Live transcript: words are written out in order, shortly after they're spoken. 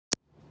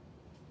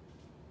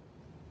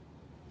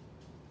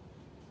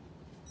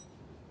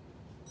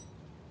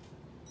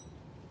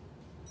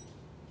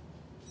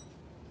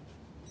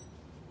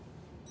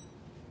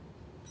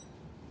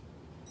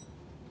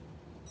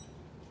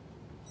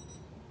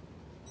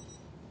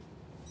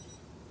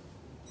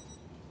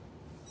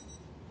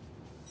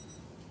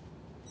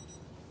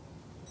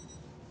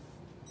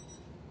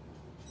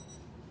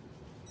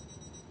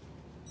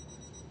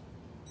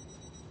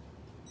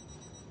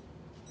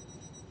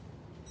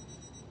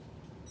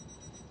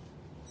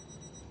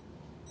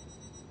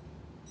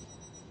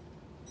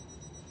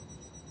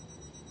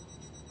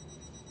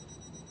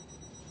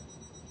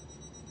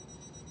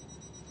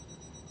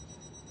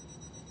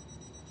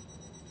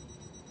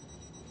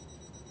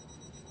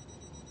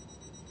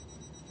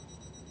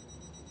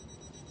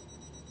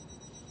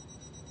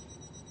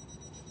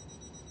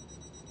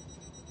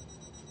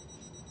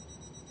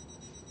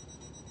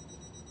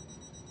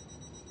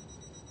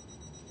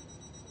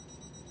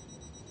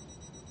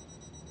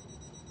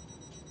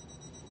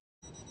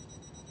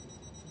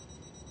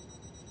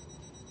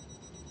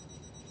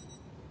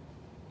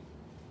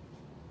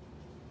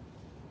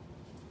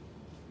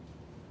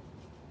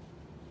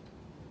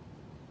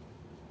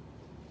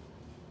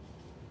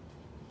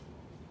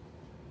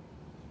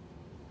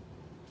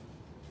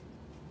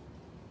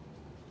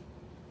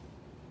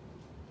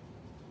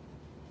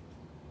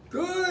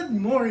Good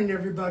morning,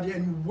 everybody,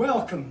 and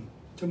welcome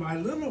to my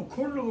little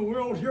corner of the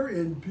world here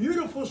in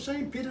beautiful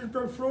St.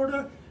 Petersburg,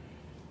 Florida.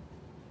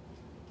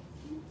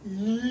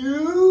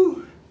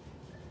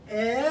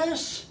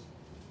 USA.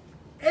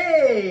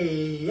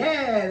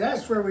 Yeah,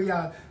 that's where we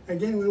are.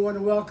 Again, we want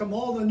to welcome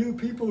all the new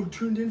people who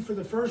tuned in for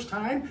the first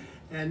time,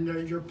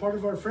 and you're part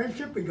of our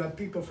friendship. We got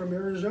people from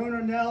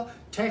Arizona now,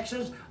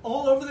 Texas,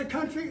 all over the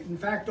country, in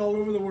fact, all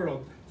over the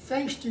world.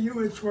 Thanks to you,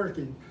 it's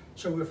working.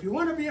 So if you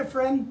want to be a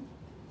friend,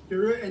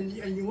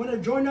 and you want to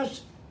join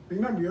us,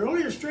 remember, you're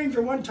only a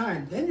stranger one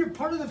time, then you're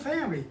part of the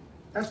family.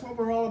 That's what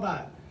we're all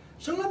about.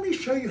 So let me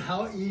show you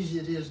how easy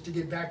it is to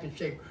get back in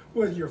shape,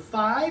 whether you're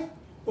 5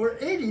 or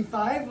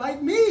 85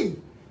 like me.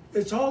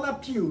 It's all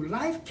up to you.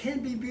 Life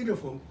can be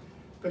beautiful,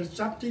 but it's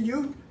up to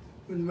you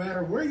no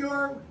matter where you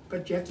are,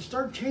 but you have to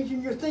start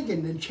changing your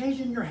thinking and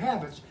changing your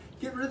habits.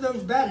 Get rid of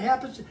those bad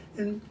habits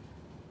and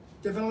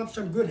develop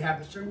some good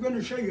habits. I'm going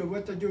to show you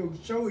what to do.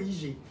 It's so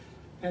easy.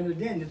 And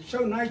again, it's so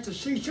nice to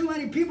see so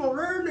many people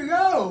ready to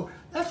go.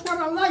 That's what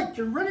I like.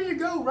 You're ready to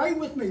go right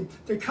with me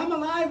to come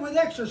alive with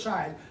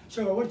exercise.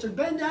 So I want you to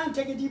bend down,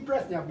 take a deep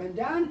breath now. Bend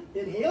down,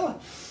 inhale.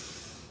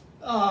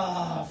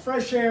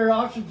 Fresh air,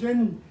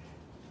 oxygen,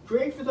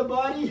 great for the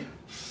body.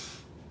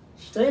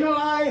 Staying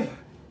alive,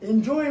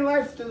 enjoying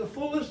life to the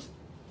fullest,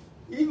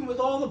 even with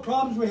all the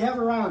problems we have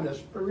around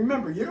us. But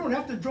remember, you don't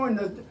have to join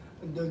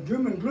the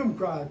doom and gloom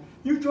crowd.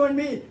 You join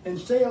me and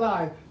stay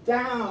alive.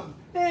 Down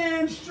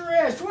and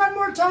stretch. One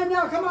more time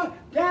now, come on.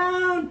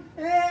 Down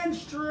and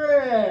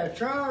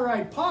stretch. All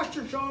right,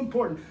 posture's so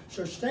important.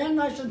 So stand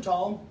nice and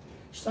tall,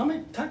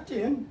 stomach tucked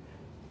in,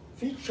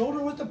 feet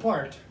shoulder width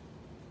apart.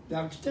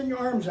 Now extend your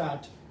arms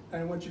out.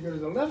 And I want you to go to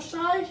the left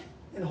side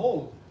and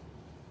hold.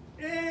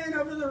 And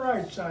over the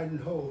right side and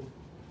hold.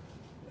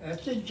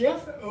 That's it,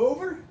 Jeff.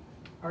 Over.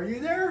 Are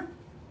you there?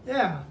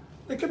 Yeah.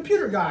 The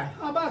computer guy.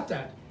 How about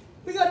that?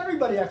 We got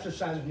everybody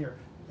exercising here.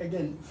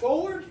 Again,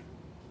 forward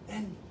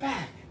and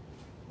back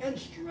and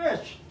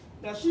stretch.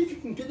 Now see if you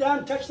can get down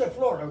and touch the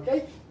floor,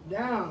 okay?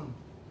 Down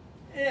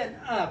and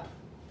up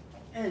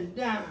and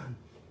down.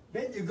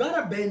 You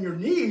gotta bend your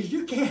knees.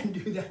 You can't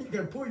do that. You're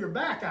gonna pull your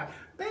back out.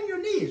 Bend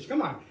your knees,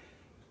 come on.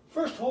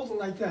 First hold it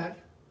like that.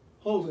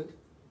 Hold it.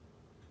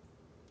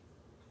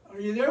 Are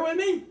you there with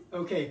me?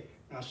 Okay,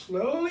 now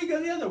slowly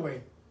go the other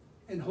way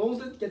and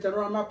hold it. Get that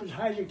arm up as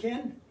high as you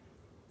can.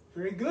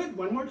 Very good.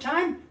 One more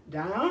time.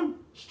 Down,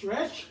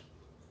 stretch.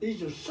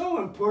 These are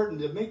so important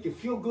to make you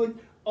feel good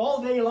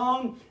all day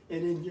long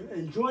and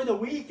enjoy the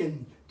week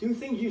and do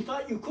things you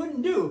thought you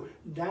couldn't do.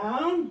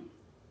 Down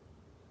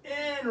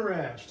and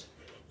rest.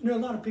 You know, a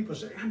lot of people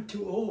say, I'm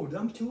too old,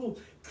 I'm too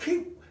old.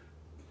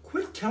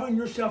 Quit telling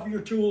yourself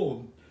you're too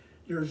old.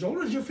 You're as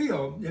old as you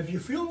feel. If you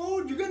feel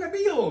old, you're going to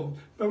be old.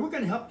 But we're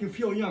going to help you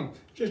feel young.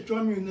 Just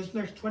join me in this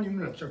next 20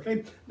 minutes,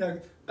 okay? Now,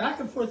 back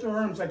and forth our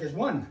arms like it's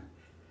 1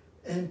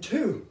 and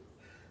 2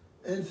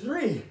 and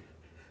 3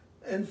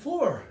 and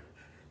 4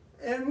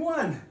 and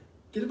 1.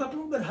 Get them up a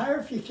little bit higher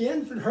if you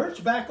can. If it hurts,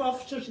 back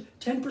off just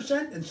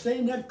 10% and stay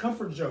in that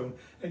comfort zone.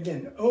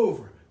 Again,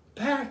 over,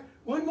 back,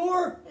 one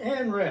more,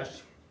 and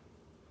rest.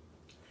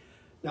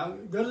 Now,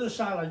 go to the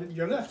side, like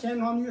your left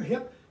hand on your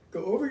hip,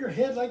 go over your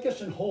head like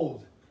this and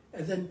hold.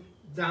 And then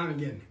down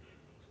again.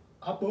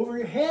 Up over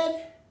your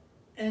head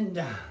and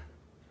down.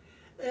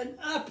 And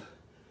up.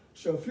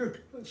 So if you're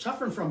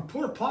suffering from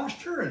poor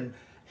posture and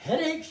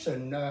headaches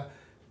and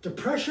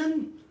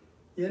depression,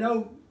 you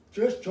know,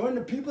 just join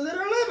the people that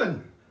are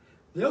living.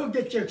 They'll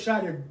get you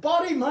excited.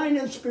 Body, mind,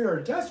 and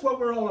spirit. That's what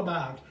we're all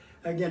about.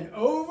 Again,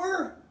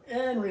 over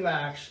and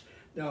relax.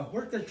 Now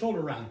work that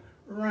shoulder round.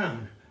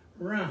 Round,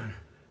 round,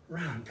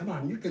 round. Come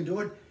on, you can do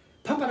it.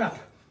 Pump it up.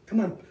 Come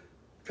on.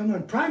 Come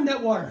on, prime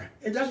that water.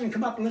 It doesn't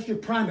come up unless you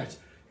prime it.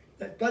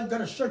 That blood got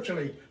to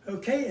circulate.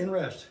 Okay, and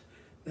rest.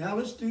 Now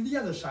let's do the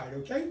other side,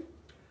 okay?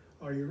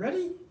 Are you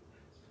ready?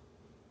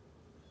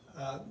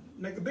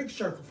 Make a big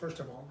circle, first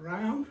of all.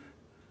 Round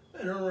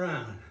and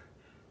around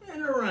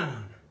and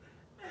around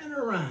and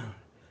around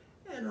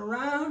and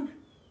around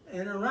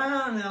and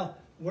around. Now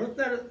work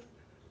that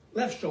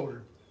left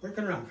shoulder.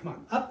 Working around. Come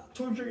on. Up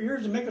towards your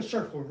ears and make a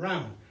circle.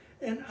 Round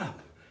and up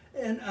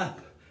and up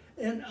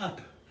and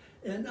up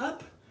and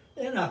up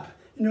and up.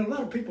 You know, a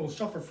lot of people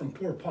suffer from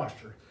poor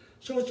posture.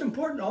 So it's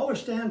important to always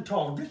stand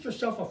tall. Get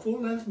yourself a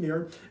full-length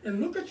mirror and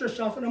look at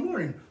yourself in the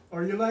morning.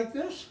 Are you like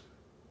this?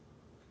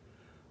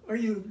 Are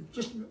you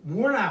just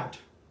worn out?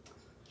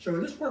 So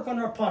let's work on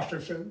our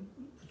posture. So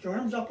put your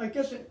arms up like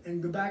this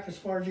and go back as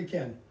far as you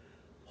can.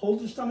 Hold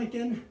the stomach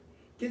in.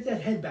 Get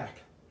that head back.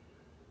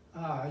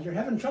 You're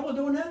having trouble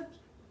doing that?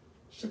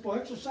 Simple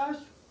exercise.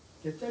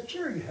 Get that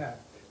chair you have.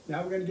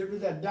 Now we're going to get rid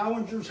of that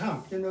Dowager's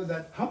hump. You know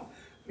that hump?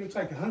 Looks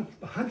like a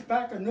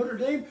hunchback of Notre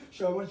Dame.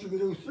 So I want you to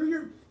go through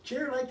your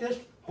chair like this.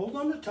 Hold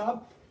on the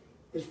top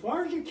as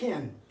far as you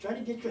can. Try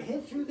to get your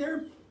head through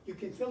there. You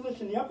can feel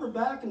this in the upper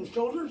back and the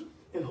shoulders.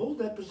 And hold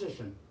that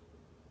position.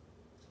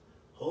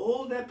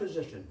 Hold that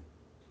position.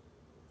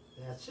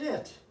 That's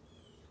it.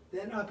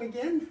 Then up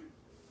again.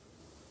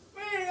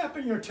 Way up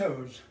in your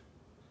toes.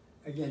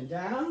 Again,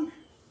 down.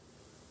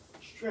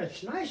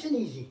 stretch, nice and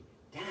easy.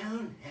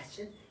 Down, that's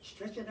it.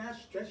 Stretch it out,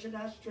 stretch it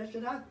out, stretch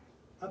it out.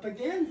 Up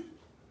again.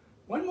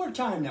 One more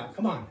time now,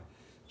 come on.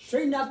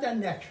 Straighten out that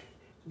neck.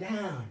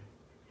 Down.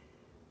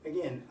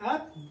 Again,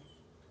 up.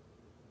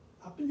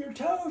 Up in your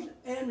toes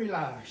and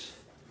relax.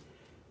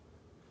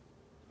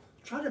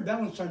 Try to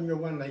balance on your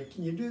one leg.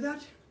 Can you do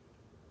that?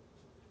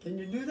 Can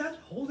you do that?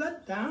 Hold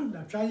that down.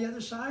 Now try the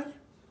other side.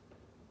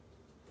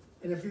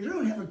 And if you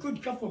don't have a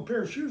good couple of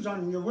pair of shoes on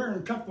and you're wearing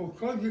a couple of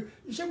clothes,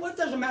 you say, well, it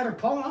doesn't matter,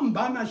 Paul, I'm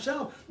by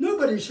myself.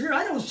 Nobody's here.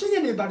 I don't see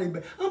anybody,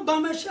 but I'm by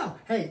myself.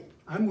 Hey,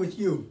 I'm with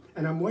you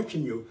and I'm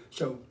watching you.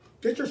 So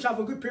get yourself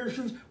a good pair of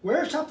shoes.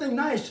 Wear something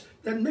nice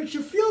that makes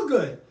you feel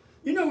good.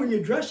 You know, when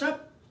you dress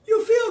up,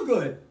 you feel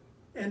good.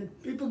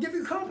 And people give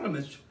you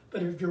compliments.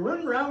 But if you're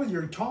running around with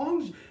your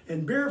tongs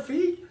and bare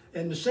feet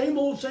and the same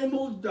old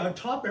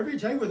top every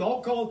day with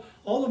all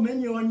the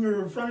menu on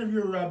your front of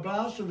your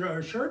blouse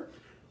or shirt,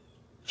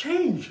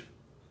 change.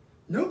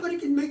 Nobody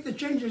can make the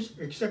changes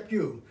except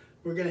you.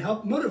 We're going to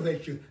help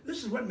motivate you.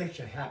 This is what makes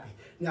you happy.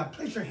 Now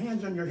place your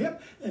hands on your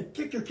hip and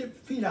kick your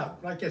feet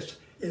out like this.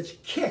 It's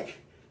kick,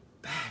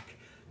 back,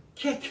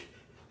 kick.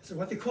 This is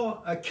what they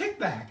call a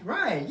kickback.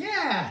 Right,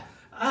 yeah.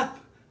 Up,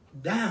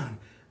 down,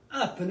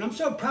 up. And I'm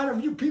so proud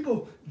of you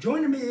people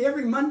joining me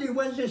every Monday,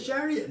 Wednesday,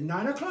 Saturday at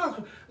 9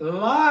 o'clock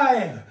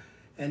live.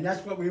 And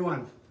that's what we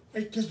want.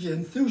 It gives you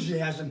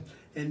enthusiasm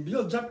and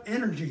builds up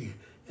energy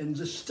and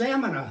the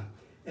stamina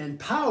and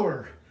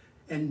power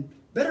and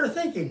better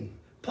thinking,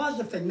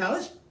 positive thinking. Now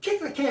let's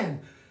kick the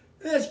can.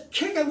 Let's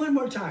kick it one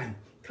more time.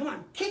 Come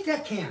on, kick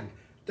that can.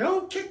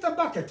 Don't kick the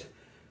bucket.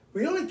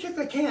 We only kick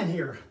the can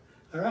here.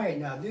 All right,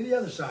 now do the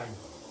other side.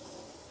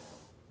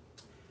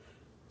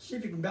 See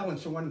if you can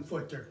balance on one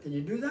foot there. Can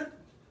you do that?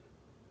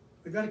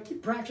 We got to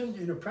keep practicing.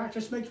 You know,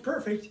 practice makes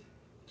perfect.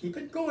 Keep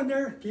it going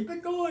there. Keep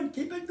it going.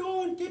 Keep it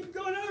going. Keep it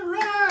going. All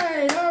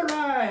right. All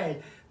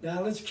right.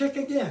 Now let's kick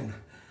again.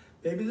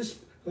 Maybe this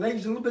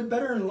leg's a little bit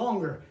better and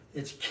longer.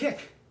 It's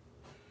kick.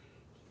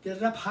 Get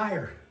it up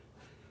higher.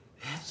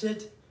 That's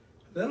it.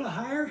 A little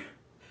higher.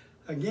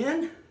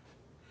 Again.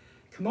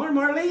 Come on,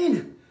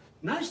 Marlene.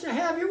 Nice to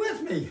have you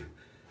with me.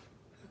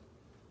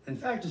 In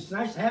fact, it's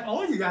nice to have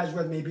all you guys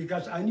with me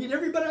because I need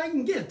everybody I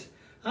can get.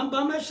 I'm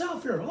by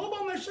myself here, all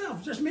by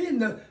myself. Just me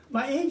and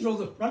my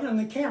angel running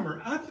the camera.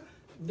 Up,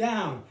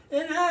 down,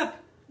 and up,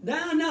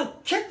 down. Now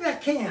kick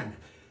that can.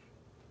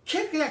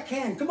 Kick that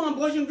can. Come on,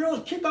 boys and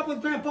girls, keep up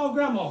with Grandpa and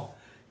Grandma.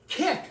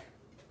 Kick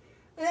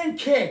and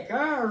kick.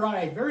 All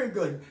right, very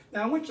good.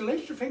 Now I want you to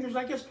lace your fingers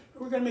like this.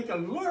 We're going to make a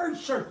large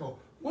circle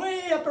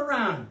way up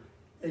around.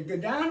 And go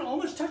down,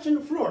 almost touching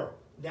the floor.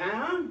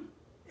 Down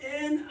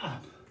and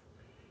up.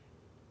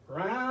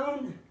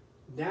 Round,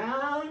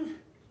 down,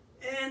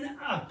 and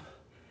up.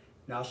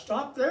 Now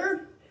stop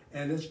there,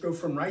 and let's go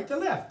from right to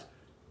left.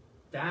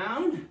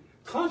 Down,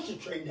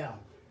 concentrate now.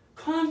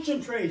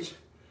 Concentrate.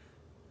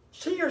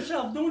 See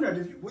yourself doing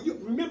it. You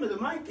remember, the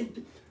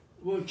mind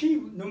will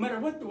achieve no matter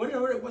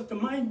what the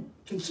mind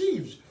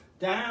conceives.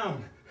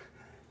 Down.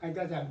 I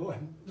got that, boy.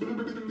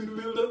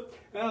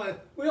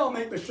 We all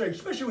make mistakes,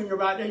 especially when you're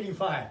about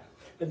 85.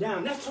 But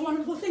down. That's the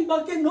wonderful thing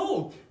about getting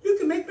old. You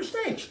can make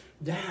mistakes.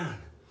 Down.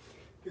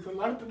 Because a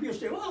lot of people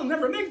say, well, I'll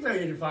never make it to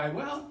 85.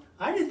 Well,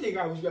 I didn't think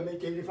I was going to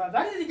make it to 85.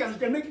 I didn't think I was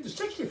going to make it to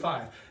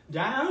 65.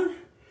 Down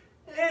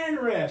and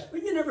rest.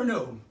 But you never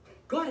know.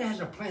 God has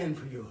a plan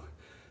for you.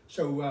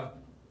 So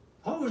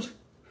always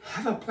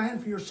have a plan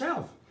for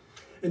yourself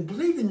and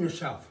believe in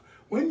yourself.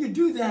 When you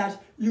do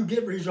that, you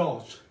get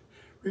results.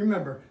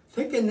 Remember,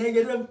 thinking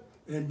negative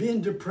and being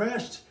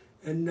depressed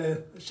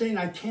and saying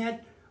I can't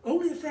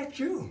only affects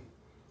you.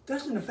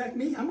 Doesn't affect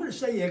me. I'm going to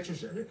say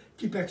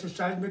keep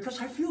exercising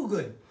because I feel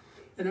good.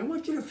 And I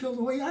want you to feel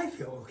the way I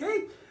feel,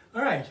 okay?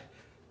 All right.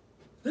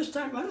 This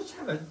time, let's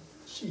have a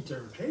seat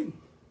there, okay?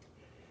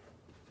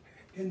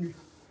 And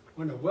I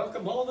want to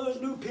welcome all those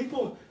new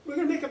people. We're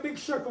going to make a big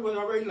circle with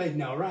our right leg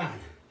now, around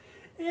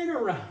and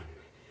around.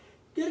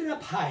 Get it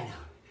up high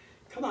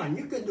now. Come on,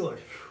 you can do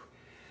it.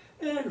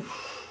 And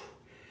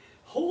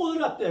hold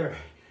it up there.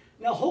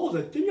 Now hold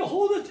it. Can you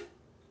hold it?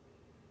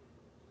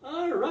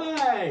 All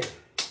right.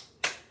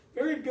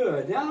 Very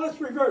good. Now let's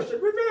reverse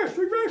it. Reverse,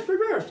 reverse,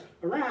 reverse.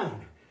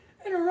 Around.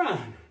 And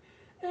around,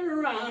 and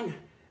around,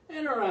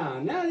 and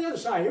around. Now the other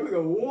side. Here we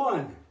go.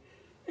 1,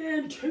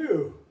 and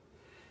 2,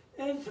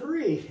 and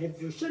 3.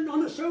 If you're sitting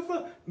on the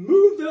sofa,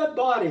 move the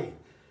body.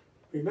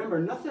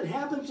 Remember, nothing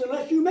happens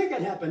unless you make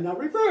it happen. Now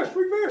reverse,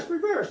 reverse,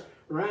 reverse.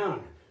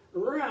 Round,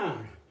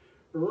 round,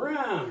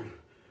 round,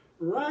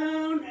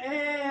 round,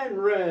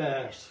 and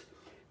rest.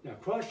 Now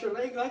cross your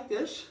leg like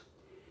this.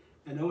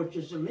 And I want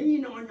you to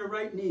lean on your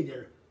right knee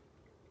there.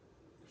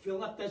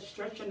 Fill up that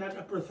stretch in that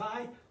upper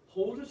thigh.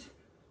 Hold it.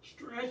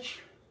 Stretch,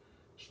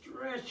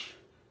 stretch,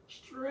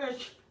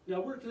 stretch. Now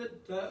work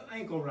the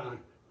ankle round.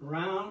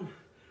 Round,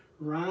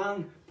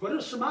 round. Put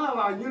a smile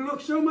on. You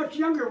look so much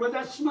younger with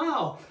that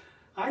smile.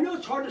 I know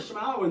it's hard to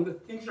smile when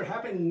things are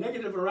happening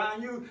negative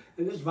around you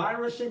and this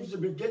virus seems to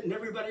be getting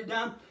everybody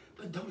down,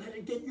 but don't let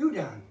it get you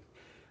down.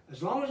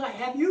 As long as I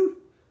have you,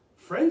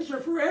 friends are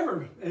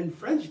forever, and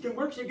friends can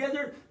work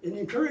together and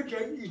encourage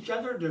each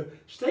other to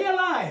stay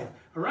alive,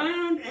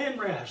 around, and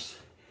rest.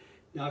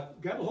 Now,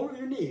 grab a hold of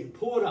your knee and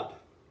pull it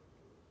up.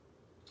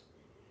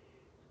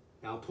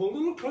 Now, pull a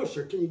little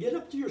closer. Can you get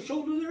up to your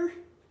shoulder there?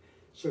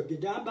 So get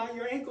down by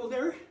your ankle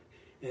there,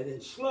 and then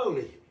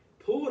slowly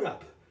pull it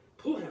up.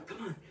 Pull it up.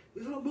 Come on. A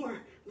little more,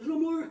 a little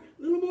more, a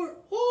little more.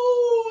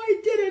 Oh, I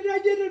did it, I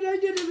did it, I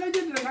did it, I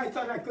did it. And I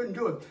thought I couldn't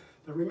do it.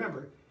 But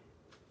remember,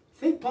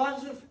 think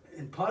positive,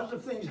 and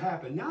positive things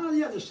happen. Now on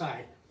the other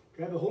side,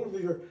 grab a hold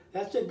of your,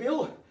 that's it,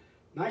 Bill.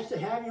 Nice to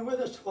have you with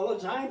us all the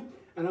time.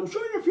 And I'm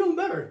sure you're feeling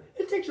better.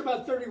 It takes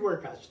about 30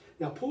 workouts.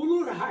 Now pull a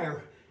little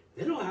higher,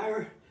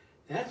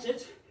 that's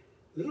it.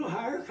 A little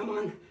higher, come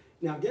on.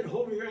 Now get a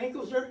hold of your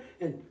ankles there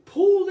and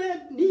pull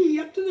that knee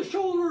up to the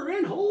shoulder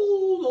and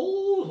hold,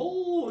 hold,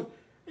 hold.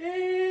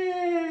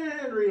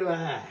 And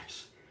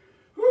relax.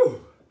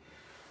 Whew.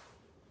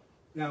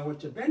 Now, I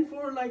want you to bend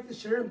forward like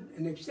this here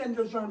and extend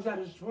those arms out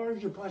as far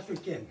as you possibly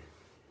can.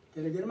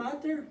 Can I get them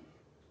out there?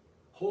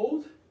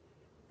 Hold,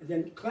 and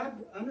then clap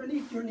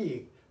underneath your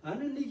knee,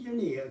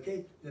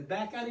 okay? Then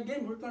back out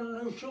again, work on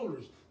those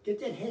shoulders. Get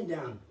that head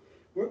down.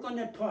 Work on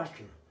that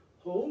posture.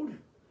 Hold,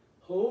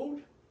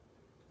 hold,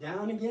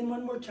 down again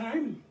one more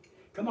time.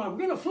 Come on,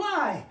 we're gonna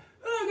fly.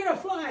 We're gonna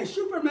fly,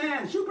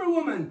 Superman,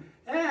 Superwoman.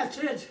 That's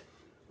it.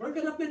 Work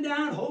it up and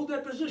down, hold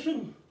that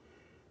position,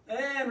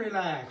 and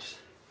relax.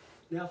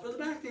 Now for the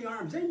back of the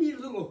arms, they need a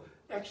little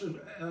extra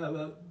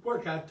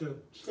workout to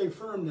stay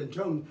firm and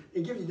toned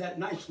and give you that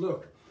nice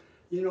look.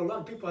 You know, a lot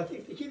of people, I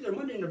think they keep their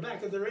money in the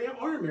back of their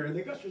arm here, and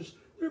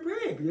they're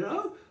brave, you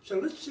know? So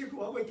let's see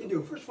what we can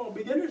do. First of all,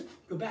 beginners,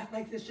 go back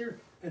like this here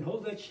and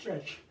hold that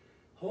stretch.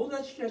 Hold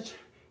that stretch.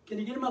 Can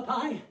you get them up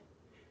high?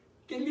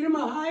 Can you get them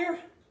up higher?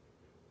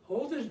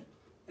 Hold it,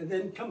 and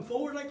then come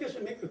forward like this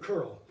and make a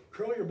curl.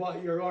 Curl your body,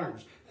 your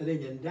arms, and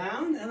then get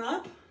down and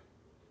up.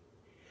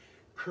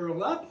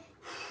 Curl up.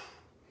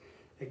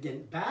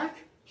 Again, back,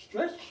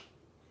 stretch,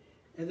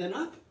 and then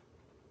up.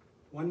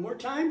 One more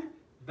time.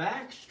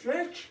 Back,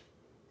 stretch,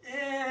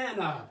 and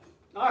up.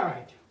 All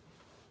right.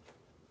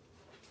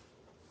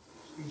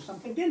 Let's do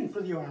something again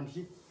for the arms.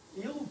 The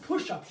little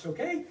push-ups,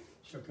 okay?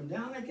 So come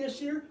down like this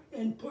here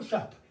and push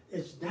up.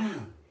 It's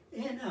down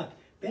and up.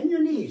 Bend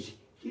your knees.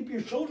 Keep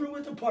your shoulder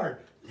width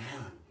apart.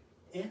 Down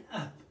and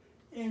up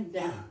and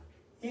down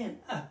and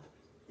up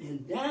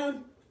and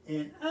down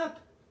and up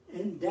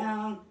and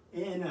down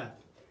and up.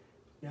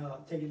 Now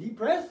take a deep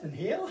breath,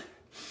 inhale,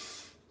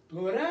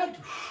 blow it out,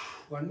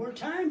 one more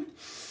time,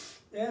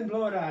 and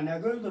blow it out. Now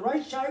go to the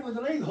right side with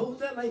the leg, hold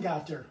that leg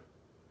out there.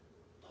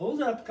 Hold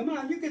it up, come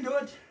on, you can do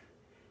it.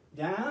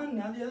 Down,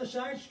 now the other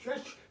side,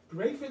 stretch,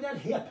 great for that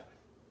hip.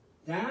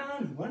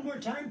 Down, one more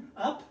time,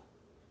 up,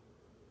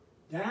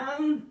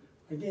 down,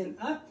 again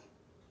up,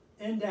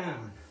 and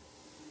down.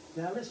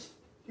 Now let's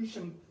do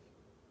some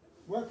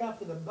workout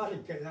for the body,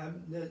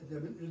 the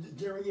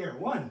derriere.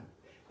 1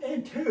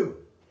 and 2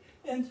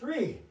 and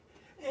 3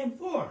 and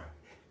 4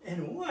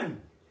 and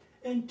 1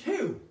 and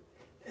 2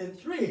 and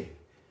 3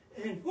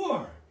 and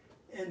 4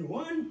 and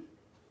 1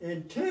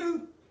 and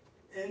 2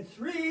 and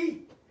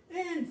 3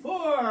 and 4.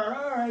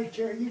 All right,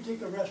 Jerry, you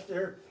take a rest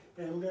there,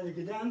 and we're going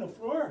to go down the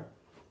floor.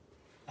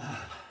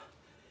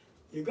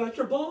 You got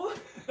your ball?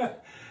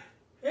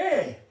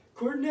 Hey,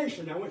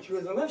 coordination. I want you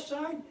to the left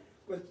side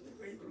with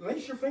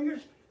lace your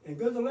fingers and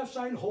go to the left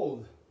side and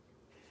hold.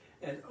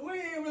 And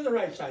way over the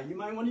right side, you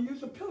might want to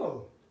use a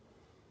pillow.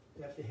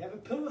 You have to have a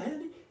pillow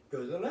handy. Go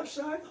to the left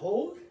side,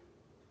 hold.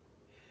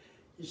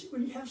 You see,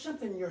 when you have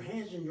something in your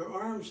hands and your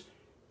arms,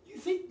 you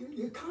think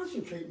you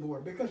concentrate more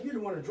because you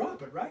don't want to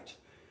drop it, right?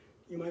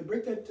 You might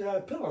break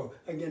that pillow.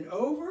 Again,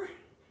 over,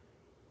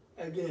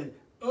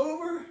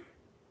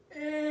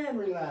 and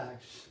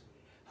relax.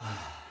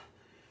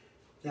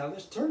 Now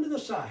let's turn to the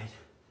side.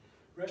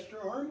 Rest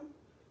your arm,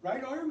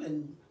 right arm,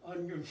 and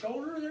on your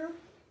shoulder there.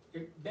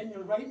 Bend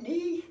your right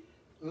knee,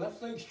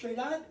 left leg straight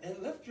out, and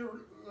lift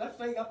your left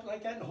leg up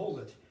like that and hold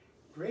it.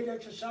 Great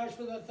exercise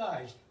for the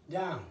thighs.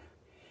 Down.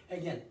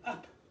 Again,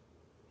 up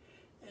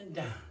and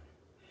down.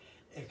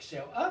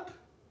 Exhale up,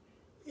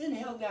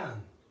 inhale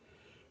down.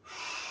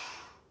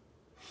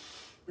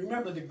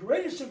 Remember, the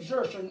greatest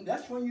exertion,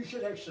 that's when you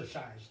should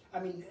exercise. I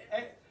mean,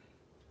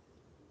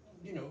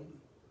 you know,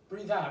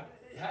 breathe out.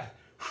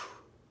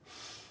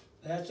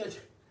 That's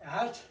it.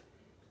 Out,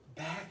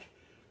 back.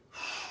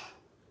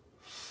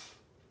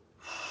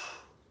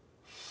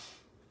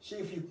 See,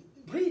 if you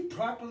breathe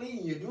properly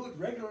and you do it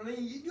regularly,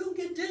 you'll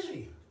get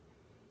dizzy.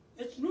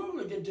 It's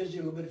normal to get dizzy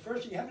a little bit at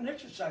first. You haven't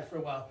exercised for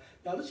a while.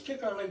 Now let's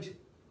kick our legs,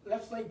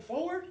 left leg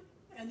forward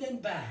and then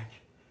back.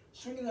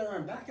 Swinging that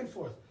arm back and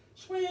forth.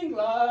 Swing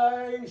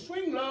glide,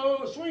 swing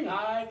low, swing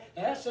high.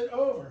 That's it.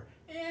 Over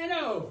and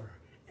over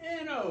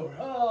and over.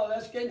 Oh,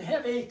 that's getting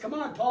heavy. Come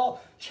on,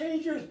 Paul.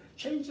 Changes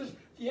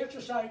the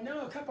exercise.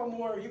 Now a couple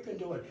more, you can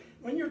do it.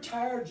 When you're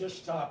tired,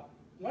 just stop.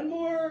 One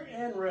more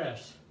and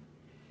rest.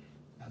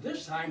 Now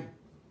this time,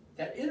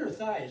 that inner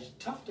thigh is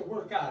tough to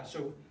work out.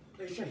 So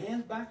place your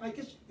hands back like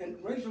this and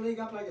raise your leg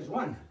up like this.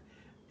 1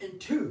 and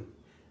 2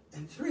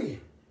 and 3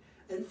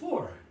 and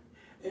 4,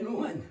 and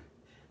 1,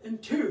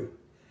 and 2,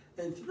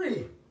 and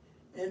 3,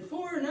 and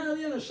 4, and now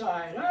the other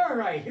side. All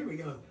right, here we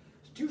go.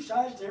 There's 2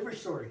 sides to every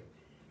story.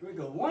 Here we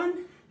go,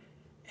 1,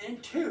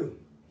 and 2,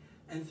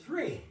 and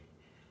 3,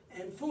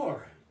 and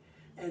 4,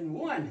 and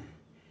 1,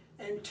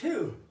 and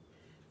 2,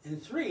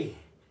 and 3,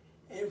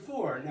 and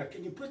 4. Now,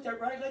 can you put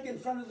that right leg in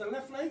front of the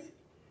left leg?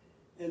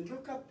 And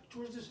look up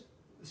towards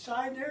the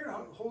side there,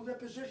 hold that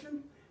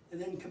position, and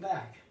then come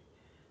back.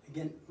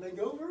 Again, leg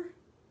over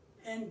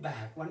and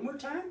back. One more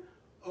time,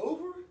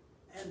 over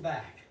and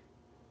back.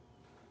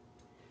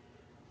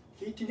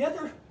 Feet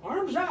together,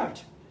 arms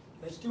out.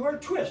 Let's do our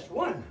twist.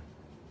 1,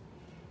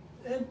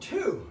 and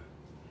 2,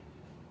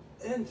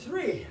 and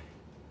 3,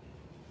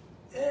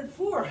 and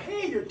 4.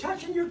 Hey, you're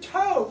touching your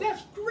toe.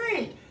 That's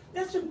great.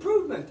 That's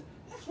improvement.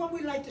 That's what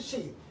we like to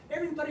see.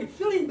 Everybody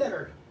feeling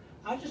better.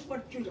 I just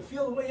want you to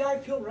feel the way I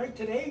feel right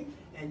today,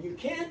 and you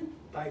can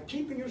by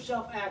keeping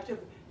yourself active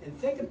and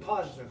thinking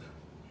positive.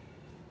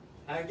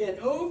 Again,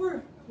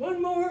 over, one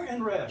more,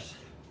 and rest.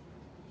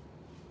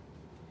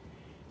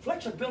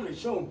 Flexibility is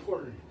so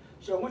important.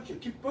 So I want you to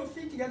keep both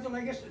feet together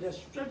like this, and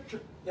stretch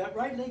that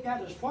right leg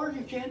out as far as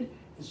you can,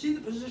 and see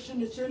the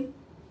position it's in.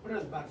 What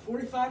is it, about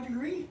 45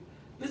 degrees?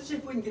 Let's see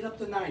if we can get up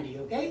to 90,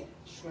 okay?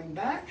 Swing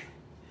back,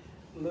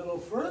 a little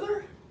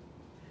further,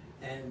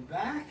 and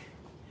back,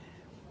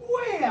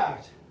 way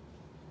out.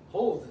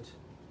 Hold it.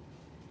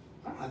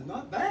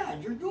 Not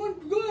bad. You're doing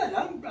good.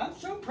 I'm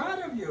so proud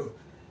of you.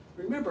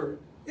 Remember,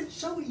 it's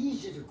so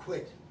easy to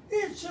quit.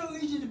 It's so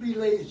easy to be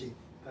lazy,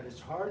 but it's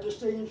hard to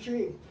stay in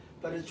shape.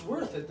 But it's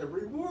worth it. The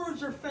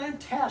rewards are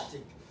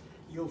fantastic.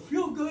 You'll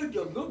feel good,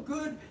 you'll look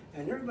good,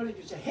 and everybody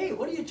can say, hey,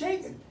 what are you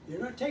taking? You're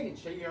not taking,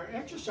 so you're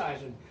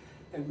exercising.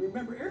 And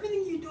remember,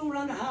 everything you do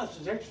around the house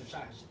is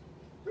exercise.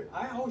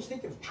 I always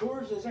think of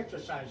chores as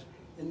exercise.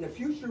 In the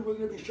future, we're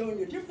going to be showing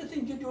you different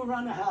things you do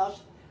around the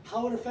house,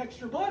 how it affects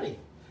your body.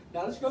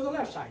 Now let's go to the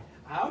left side.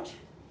 Out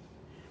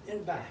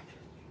and back.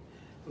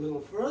 A little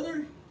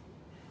further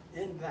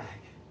and back.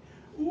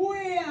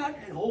 Way out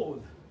and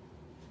hold.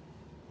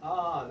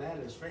 Ah, that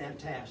is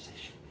fantastic.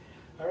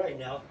 All right,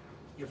 now,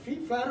 your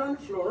feet flat on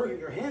the floor,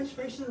 your hands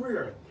facing the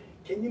rear.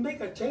 Can you make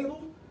a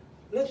table?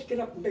 Let's get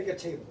up and make a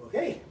table,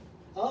 okay?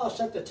 I'll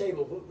set the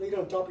table. Lay it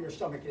on top of your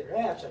stomach there.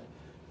 That's it.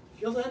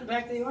 Feel that in the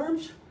back of the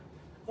arms?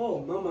 Oh,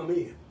 mamma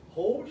mia.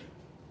 Hold.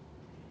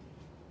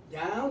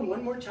 Down,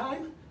 one more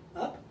time.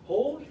 Up,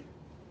 hold,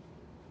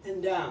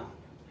 and down.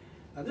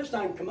 Now this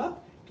time, come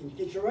up. Can you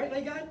get your right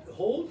leg out?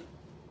 Hold,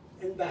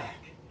 and back,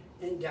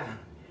 and down,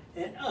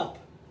 and up.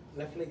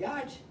 Left leg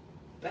out,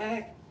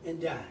 back,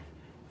 and down.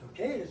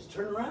 Okay, let's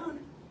turn around,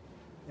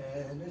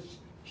 and let's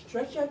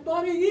stretch that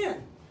body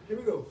again. Here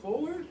we go.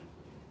 Forward,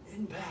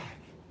 and back,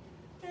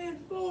 and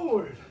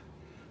forward.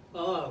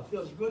 Oh, it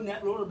feels good in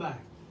that lower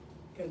back.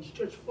 Can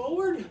stretch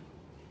forward,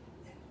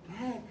 and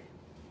back,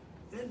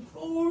 and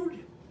forward,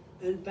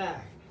 and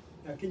back.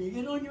 Now, can you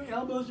get on your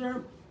elbows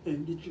there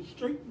and get your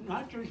straight,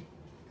 not your,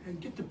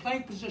 and get the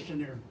plank position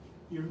there.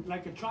 You're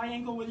like a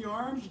triangle with your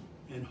arms,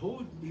 and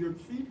hold your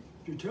feet,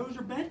 your toes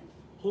are bent.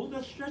 Hold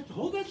that stretch,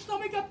 hold that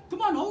stomach up.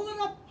 Come on, hold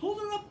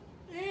it up,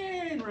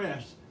 and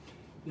rest.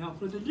 Now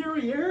for the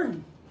derriere,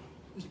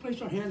 let's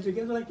place our hands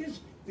together like this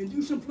and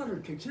do some flutter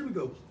kicks. Here we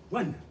go.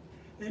 1,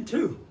 and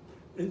 2,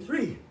 and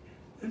 3,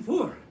 and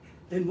 4,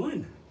 and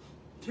 1,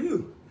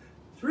 2,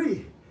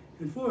 3,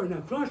 and 4.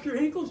 Now cross your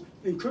ankles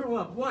and curl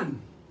up.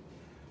 1.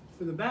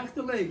 For the back of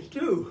the legs.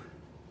 2,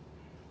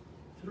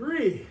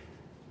 3,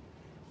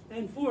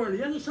 and 4. On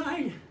the other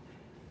side,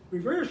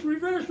 reverse,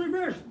 reverse,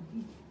 reverse.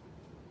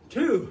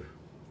 2,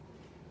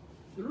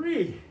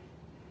 3,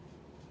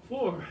 4.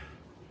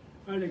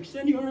 All right,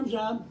 extend your arms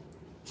out,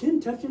 chin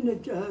touching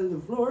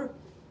the floor.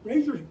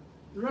 Raise your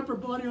upper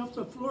body off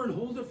the floor and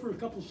hold it for a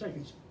couple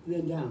seconds, and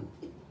then down.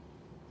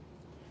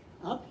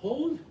 Up,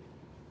 hold.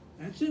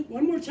 That's it.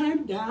 One more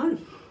time.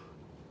 Down.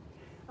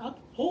 Up,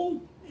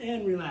 hold,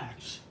 and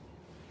relax.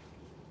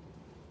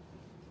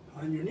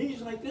 On your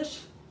knees like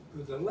this,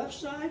 with the left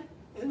side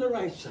and the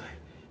right side.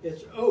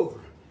 It's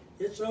over.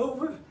 It's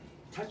over.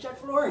 Touch that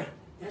floor.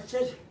 That's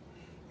it.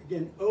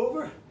 Again,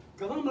 over.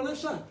 Come on,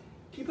 Melissa.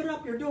 Keep it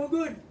up. You're doing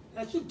good.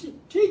 That's it.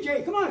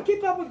 TJ, come on.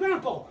 Keep up with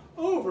Grandpa.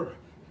 Over.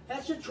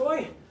 That's it,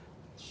 Troy.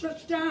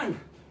 Stretch down.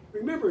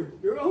 Remember,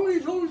 you're only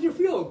as old as you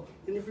feel.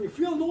 And if you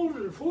feel older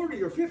than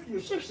 40 or 50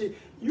 or 60,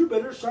 you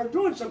better start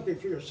doing something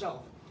for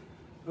yourself.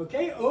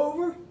 Okay?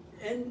 Over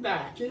and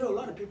back. You know, a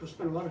lot of people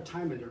spend a lot of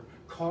time in their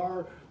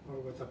car or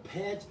with a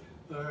pet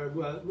or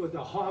with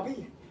a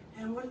hobby.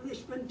 And what do they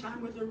spend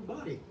time with their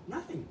body?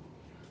 Nothing.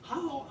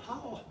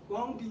 How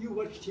long do you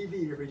watch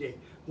TV every day?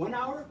 1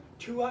 hour,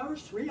 2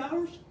 hours, 3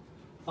 hours,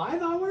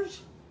 5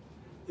 hours?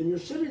 And you're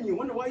sitting and you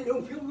wonder why you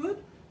don't feel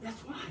good?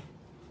 That's why.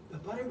 The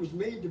body was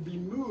made to be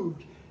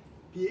moved,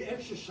 be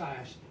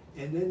exercised,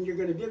 and then you're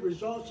going to get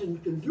results and you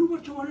can do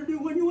what you want to do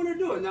when you want to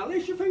do it. Now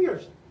lace your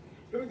fingers.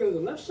 Here we go, the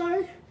left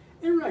side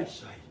and right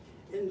side,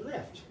 and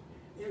left,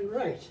 and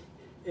right,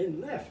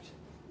 and left,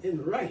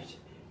 and right,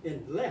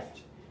 and left,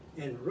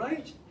 and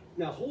right.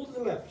 Now hold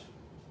the left.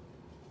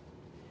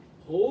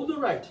 Hold the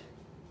right.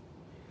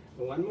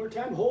 One more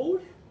time,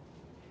 hold.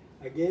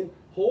 Again,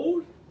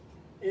 hold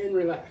and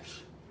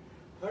relax.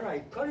 All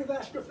right,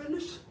 cardiovascular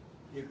fitness.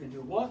 You can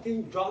do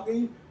walking,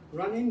 jogging,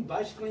 running,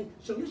 bicycling.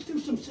 So let's do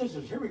some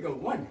scissors. Here we go.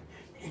 1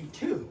 and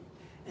 2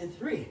 and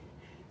 3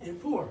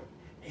 and 4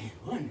 and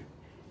 1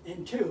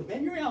 and 2.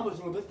 Bend your elbows a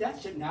little bit.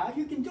 That's it. Now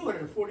you can do it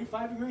at a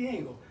 45-degree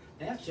angle.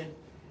 That's it.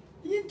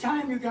 In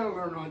time, you got to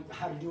learn on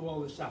how to do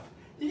all this stuff.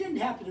 It didn't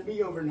happen to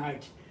me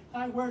overnight.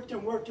 I worked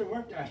and worked and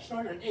worked. I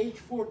started at age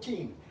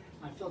 14.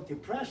 I felt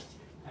depressed.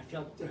 I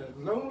felt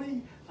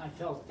lonely. I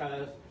felt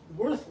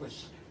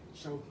worthless.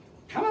 So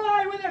come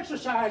alive with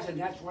exercise, and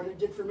that's what it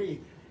did for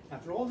me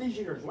after all these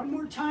years. One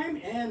more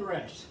time and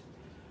rest.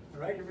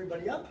 All right,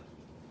 everybody up.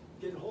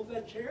 Again, hold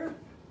that chair.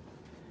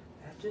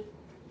 That's it.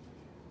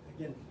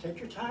 Again, take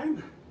your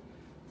time.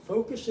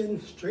 Focus in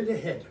straight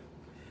ahead.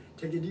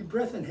 Take a deep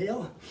breath,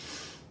 inhale.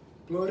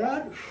 Blow it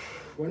out.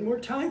 One more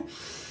time.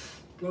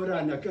 Blow it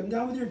out. Now come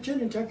down with your chin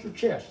and touch your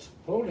chest.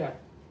 Hold that.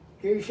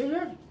 Can you see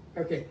that?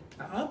 Okay,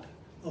 now up.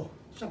 Oh,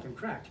 something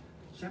cracked.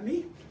 Is that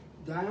me?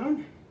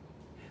 Down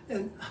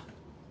and up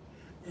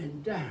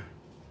and down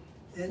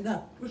and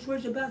up. Which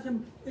way's the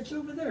bathroom? It's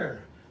over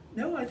there.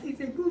 No, I think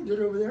they moved it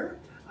over there.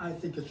 I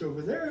think it's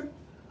over there.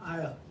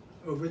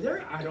 Over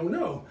there? I don't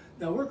know.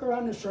 Now work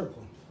around the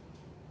circle.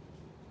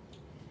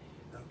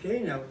 Okay,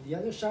 now the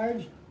other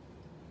side.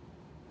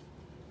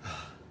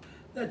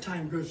 That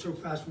time goes so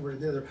fast when we're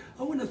together.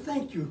 I want to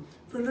thank you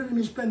for letting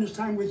me spend this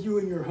time with you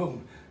in your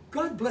home.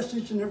 God bless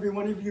each and every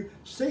one of you.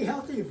 Stay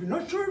healthy. If you're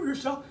not sure of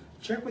yourself,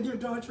 check with your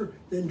doctor.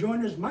 Then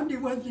join us Monday,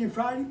 Wednesday, and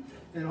Friday.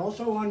 And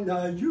also on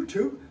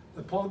YouTube,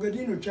 the Paul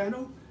Godino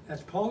channel.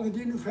 That's Paul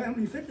Godino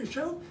Family Fitness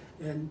Show.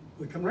 And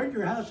we come right to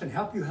your house and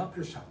help you help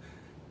yourself.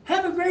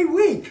 Have a great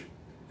week.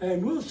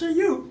 And we'll see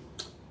you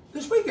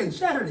this weekend,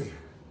 Saturday.